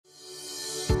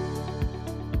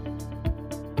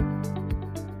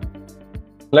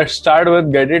Let's start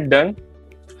with get it done.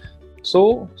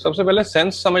 सो सबसे पहले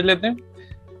sense समझ लेते हैं।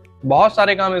 बहुत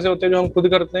सारे काम ऐसे होते हैं जो हम खुद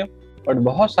करते हैं, बट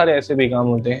बहुत सारे ऐसे भी काम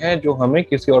होते हैं जो हमें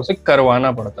किसी और से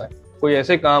करवाना पड़ता है। कोई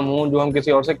ऐसे काम हो जो हम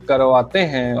किसी और से करवाते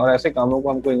हैं और ऐसे कामों को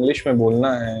हमको इंग्लिश में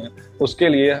बोलना है, उसके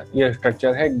लिए यह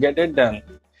स्ट्रक्चर है get it done.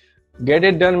 Get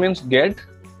it done means gate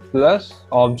plus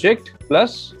object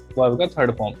plus verb का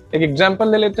थर्ड फॉर्म। एक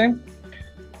एग्जाम्पल ले लेते हैं।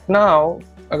 नाउ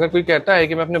अगर कोई कहता है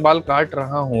कि मैं अपने बाल काट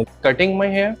रहा हूँ, cutting my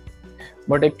hair,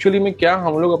 but actually में क्या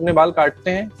हम लोग अपने बाल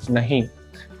काटते हैं? नहीं,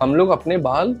 हम लोग अपने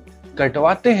बाल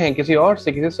कटवाते हैं किसी और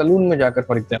से, किसी सलून में जाकर।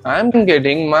 For example, I am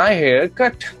getting my hair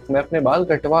cut, मैं अपने बाल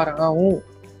कटवा रहा हूँ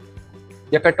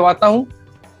या कटवाता हूँ।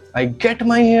 I get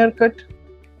my hair cut,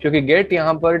 क्योंकि गेट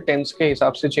यहाँ पर टेंस के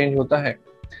हिसाब से चेंज होता है।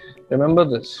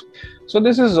 Remember this. So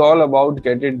this is all about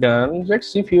get it done.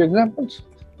 Let's see few examples.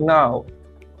 Now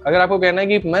अगर आपको कहना है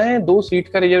कि मैं 2 सीट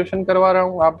का रिजर्वेशन करवा रहा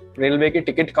हूँ, आप रेलवे के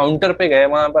टिकट काउंटर पे गए,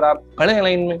 वहां पर आप खड़े हैं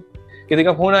लाइन में, किसी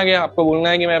का फोन आ गया, आपको बोलना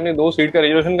है कि मैं अपनी 2 सीट का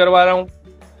रिजर्वेशन करवा रहा हूँ।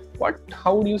 व्हाट,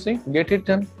 हाउ डू यू से गेट इट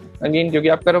डन? अगेन, क्योंकि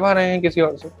आप करवा रहे हैं किसी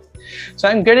और से। सो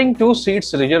I am getting 2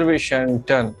 seats reservation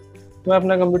done. मैं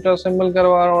अपना कंप्यूटर असेंबल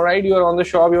करवा रहा हूँ। Right, you are on the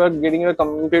shop, you are getting your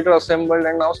computer assembled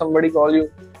and now somebody call you.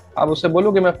 आप उससे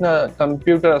बोलोगे मैं अपना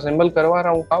कंप्यूटर असेंबल करवा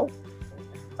रहा हूँ। How?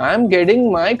 I am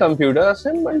getting my computer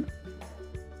assembled.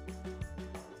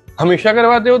 हमेशा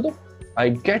करवाते हो तो I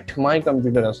get my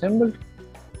computer assembled.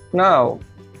 Now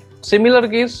similar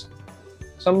case,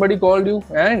 somebody called you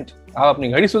and आप अपनी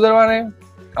घड़ी सुधरवा रहे हैं।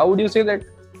 How would you say that?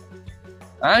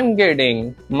 I'm getting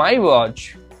my watch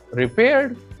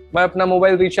repaired. मैं अपना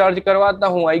मोबाइल रिचार्ज करवाता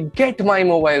हूँ। I get my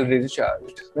mobile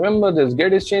recharged. Remember this,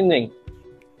 get is changing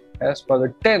as per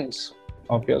the tense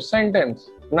of your sentence.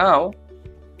 Now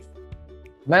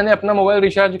मैंने अपना मोबाइल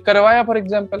रिचार्ज करवाया, for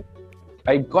example,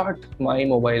 I got my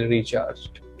mobile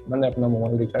recharged. मैंने अपना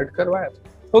mobile recharge करवाया था।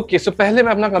 Okay, सो पहले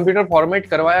मैं अपना कंप्यूटर फॉर्मेट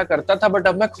करवाया करता था, बट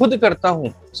अब मैं खुद करता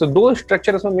हूँ। सो 2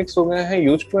 स्ट्रक्चर इसमें मिक्स हो गए हैं,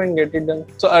 used to and get it done.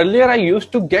 So earlier I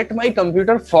used to get my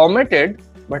computer formatted,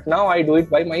 but now I do it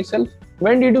by my self.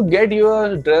 When did you get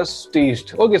your dress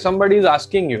stitched? Okay, somebody is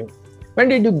asking you, when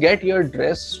did you get your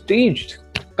dress stitched?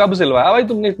 कब सिलवाया भाई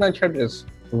तुमने इतना अच्छा dress?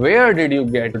 Where did you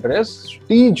get dress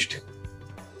stitched?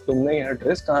 तुमने यह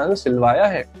dress कहाँ से सिलवाया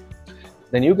है?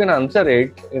 Then you can answer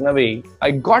it in a way, I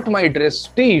got my dress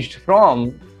stitched from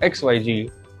XYZ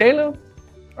tailor.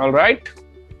 All right.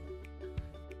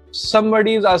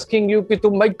 Somebody is asking you कि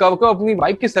तुम भाई कब कब अपनी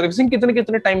बाइक की सर्विसिंग कितने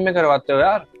कितने टाइम में करवाते हो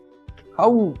यार? How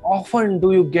often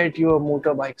do you get your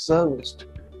motorbike serviced?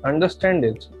 Understand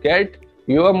it. Get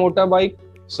your motorbike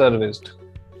serviced.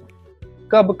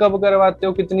 कब कब करवाते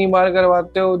हो, कितनी बार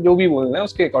करवाते हो, जो भी बोलना है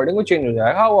उसके अकॉर्डिंग वो चेंज हो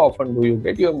जाएगा। How often do you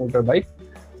get your motorbike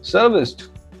serviced?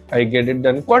 I get it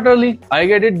done quarterly. I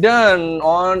get it done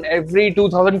on every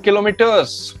 2000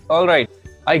 kilometers. All right.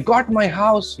 I got my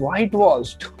house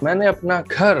whitewashed. मैंने अपना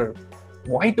घर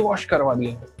white wash करवा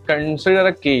दिया। Consider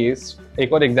a case.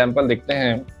 एक और example देखते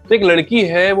हैं। तो एक लड़की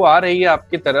है, वो आ रही है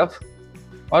आपकी तरफ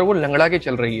और वो लंगड़ा के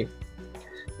चल रही है।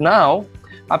 Now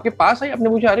आपके पास आई, आपने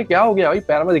पूछा अरे क्या हो गया भाई,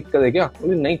 पैर में दिक्कत है क्या?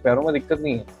 बोली नहीं, पैरों में दिक्कत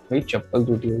नहीं है भाई, चप्पल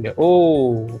टूटी हुई है।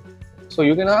 ओह, so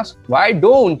you can ask, why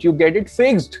don't you get it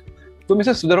fixed? तुम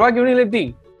इसे सुधरवा क्यों नहीं लेती?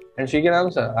 And she can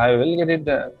answer, I will get it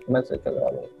done. मैं से करवा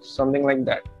लूँ, something like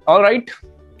that. All right.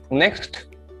 Next,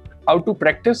 how to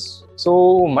practice. So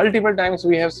multiple times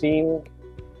we have seen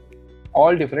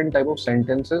all different type of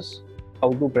sentences.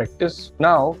 How to practice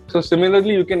now. So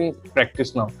similarly, you can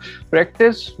practice now.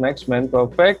 Practice makes man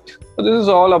perfect. So this is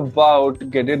all about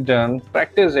get it done.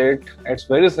 Practice it. It's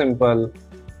very simple,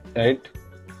 right?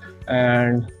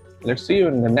 And let's see you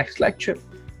in the next lecture.